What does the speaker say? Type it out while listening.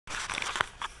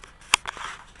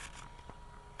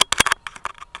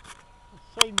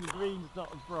shame the green's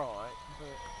not as bright, but...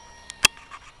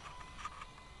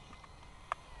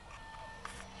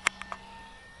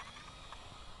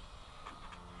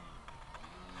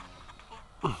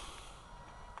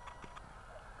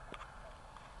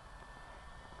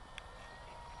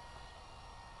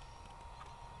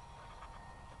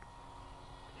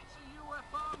 It's a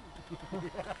UFO!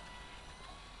 Yeah.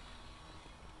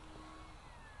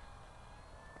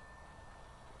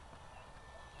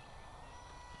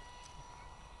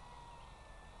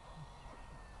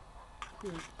 Two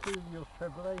of your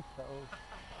fibrillator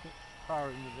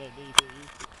firing the LEDs.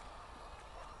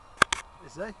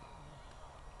 Is they? A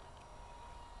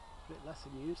bit less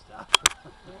than you used to have.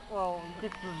 Well,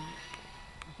 different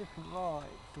lights.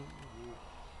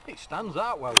 It stands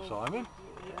out well, Simon.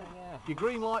 Yeah. Your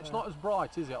green light's not as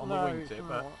bright, is it, on the wingtip?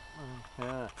 But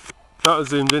yeah. That was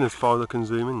zoomed in as far as I can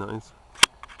zoom in, that is.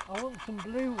 I want some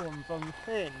blue ones on the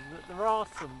fin, but there are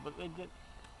some, but they did.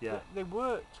 Yeah. They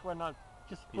worked when I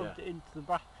just plugged it into the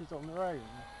batteries on their own.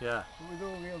 Yeah. But with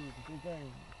all the others, they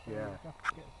don't. So Yeah. we'll have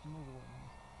to get some other ones.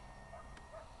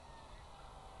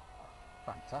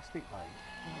 Fantastic, mate.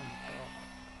 Oh,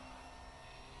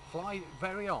 Fly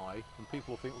very high and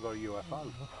people think we've got a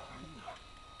UFO.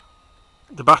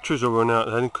 The batteries will run out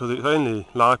then because it's only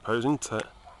LiPos, isn't it?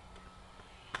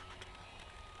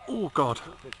 Oh God.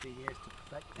 Took 15 years to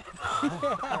perfect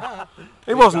it.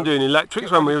 It wasn't doing electrics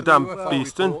when we were down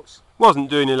Beeston. Wasn't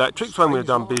doing electrics when we were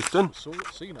down Beeston.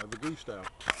 Seen over Goosetown.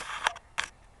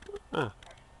 Yeah.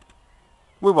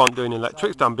 We weren't doing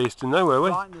electrics down Beeston though, were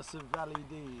we? Brightness of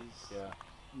LEDs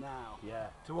now. Yeah.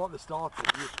 To what they started,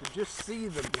 you could just see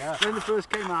them. Yeah. When they first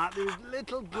came out, there was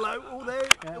little glow. Oh, there.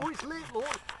 Yeah. Oh, it's lit,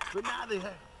 look. But now they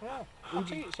have Yeah.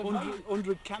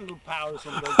 100 candle power or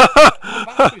something. The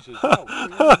batteries as well. You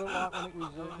remember like when it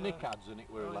was Nick ads and it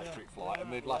were electric flight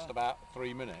and they'd last about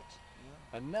 3 minutes.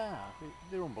 And now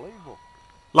they're unbelievable.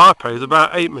 LiPo is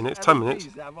about 8 minutes, 10 minutes.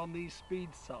 LEDs they have on these speed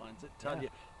signs that tell you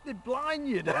they blind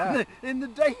you in the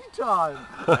daytime.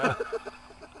 Yeah.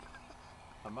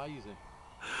 Amazing.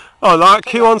 Oh, like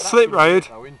Q1 slip road.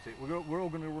 Though, isn't it? We're all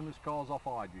going to run these cars off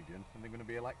hydrogen and they're going to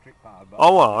be electric powered.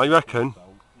 Oh, well, you reckon?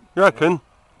 You reckon?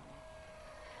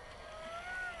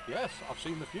 Yes, I've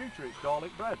seen the future. It's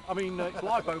garlic bread. I mean, it's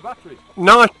LiPo batteries.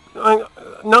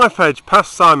 Knife edge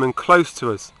past Simon, close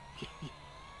to us.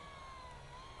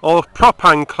 Or prop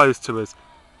hang close to us.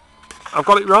 I've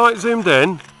got it right, zoomed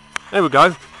in. There we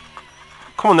go.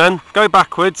 Come on then, go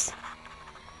backwards.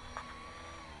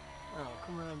 Oh,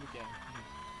 come around again.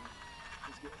 I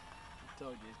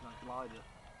told you it's like a glider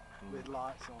with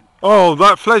lights on. Oh,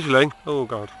 that fledgling. Oh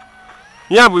God.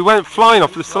 Yeah, we went flying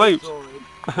off the slopes.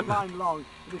 Flying long, and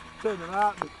if you turn them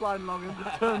out, they're flying long and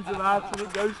it turns them out and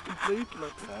it goes completely.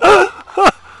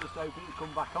 Just hope it'll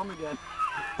come back on again.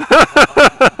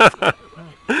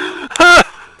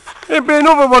 It'd be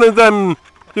another one of them.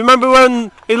 You remember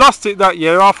when he lost it that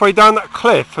year halfway down that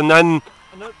cliff and then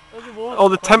all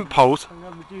the tent poles? I'm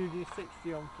going to do the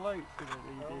 60 on floats with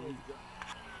LED.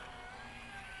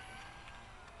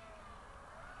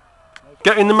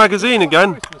 Get in the magazine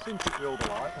again. Christmas, isn't it, with all the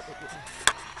lights?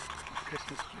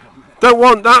 Don't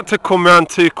want that to come round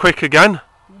too quick again.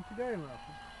 You want to go, Malcolm?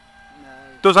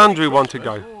 No. Does Andrew want to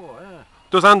go? Oh, yeah.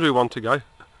 Does Andrew want to go?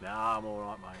 Nah, I'm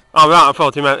alright, mate. Oh right, I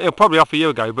thought he meant he'll probably offer you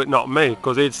a go, but not me,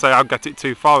 because he'd say I'll get it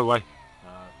too far away.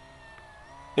 No.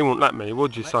 He wouldn't let me,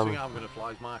 would you, Next Simon? thing I'm going to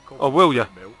fly is my couple. Oh, will you?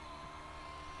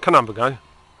 Can I have a go?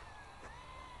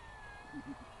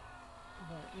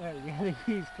 Yeah, the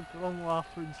LEDs took a long while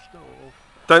to install.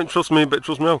 Don't trust me, but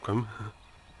trust Malcolm.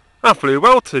 I flew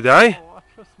well today. Oh, I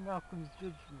trust Malcolm's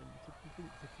judgment if he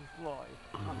thinks this is live.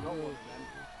 I'm not one of them.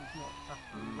 This is not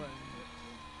happening.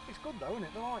 It's good though, isn't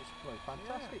it? The lights play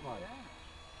fantastic, mate.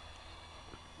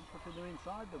 Because they're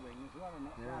inside the wing as well and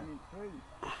not shining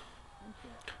through.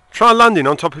 Try landing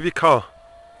on top of your car.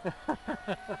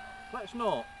 Let's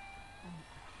not.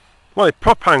 Well, it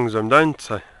prop hangs them, don't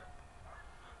they?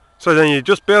 So then you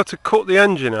just be able to cut the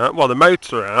engine out, well the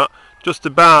motor out, just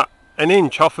about an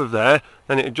inch off of there,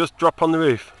 then it'll just drop on the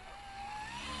roof.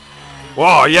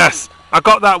 Whoa, yes! I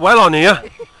got that well on here.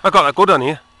 I got that good on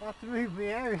here. I have to move the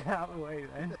area out of the way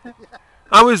then.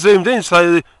 I was zoomed in,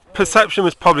 so the perception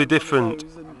was probably different.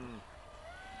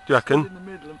 Do you In reckon? the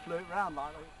middle and flew it around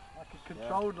like a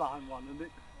controlled line one, and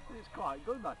it's quite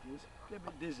good. That is. Get a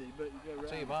bit dizzy, but you go round.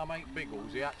 See, if our mate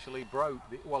Biggles, he actually broke,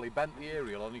 he bent the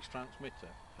aerial on his transmitter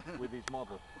with his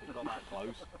model. It got that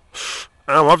close.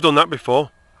 Oh, I've done that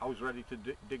before. I was ready to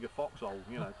dig a foxhole,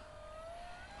 you know.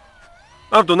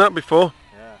 I've done that before.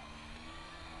 Yeah.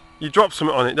 You drop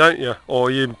something on it, don't you?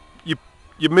 Or you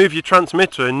move your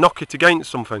transmitter and knock it against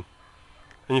something.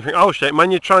 And you think, oh shit,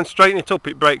 when you try and straighten it up,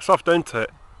 it breaks off, don't it?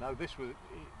 No, this was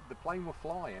the plane was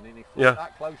flying, and he flew Yeah.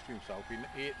 that close to himself.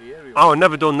 He hit the aerial. Oh, I've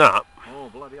never done that. Oh,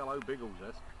 bloody hell, how big was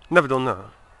this? Never done that.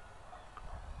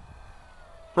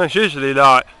 No, it's usually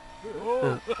like,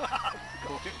 Oh.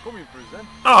 Caught it coming for us then.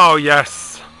 oh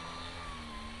yes.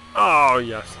 Oh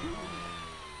yes.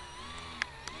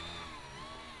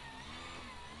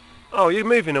 Oh, you're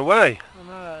moving away. I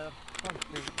know, I'm trying to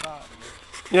think about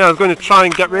it. Yeah, I was going to try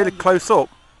and get really close up.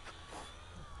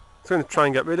 I was going to try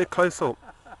and get really close up.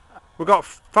 We've got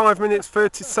 5 minutes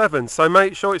 37, so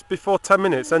make sure it's before 10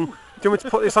 minutes. And do you want me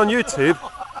to put this on YouTube?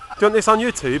 Do you want this on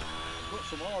YouTube? Put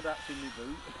some hard hats in my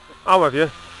boot. Oh, have you?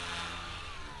 Get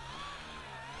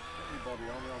your body on,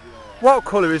 I'll be alright. What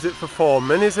colour is it for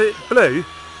foreman? Is it blue?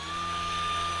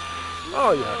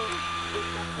 Oh yeah.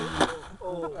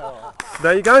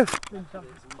 There you go.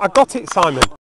 I got it, Simon.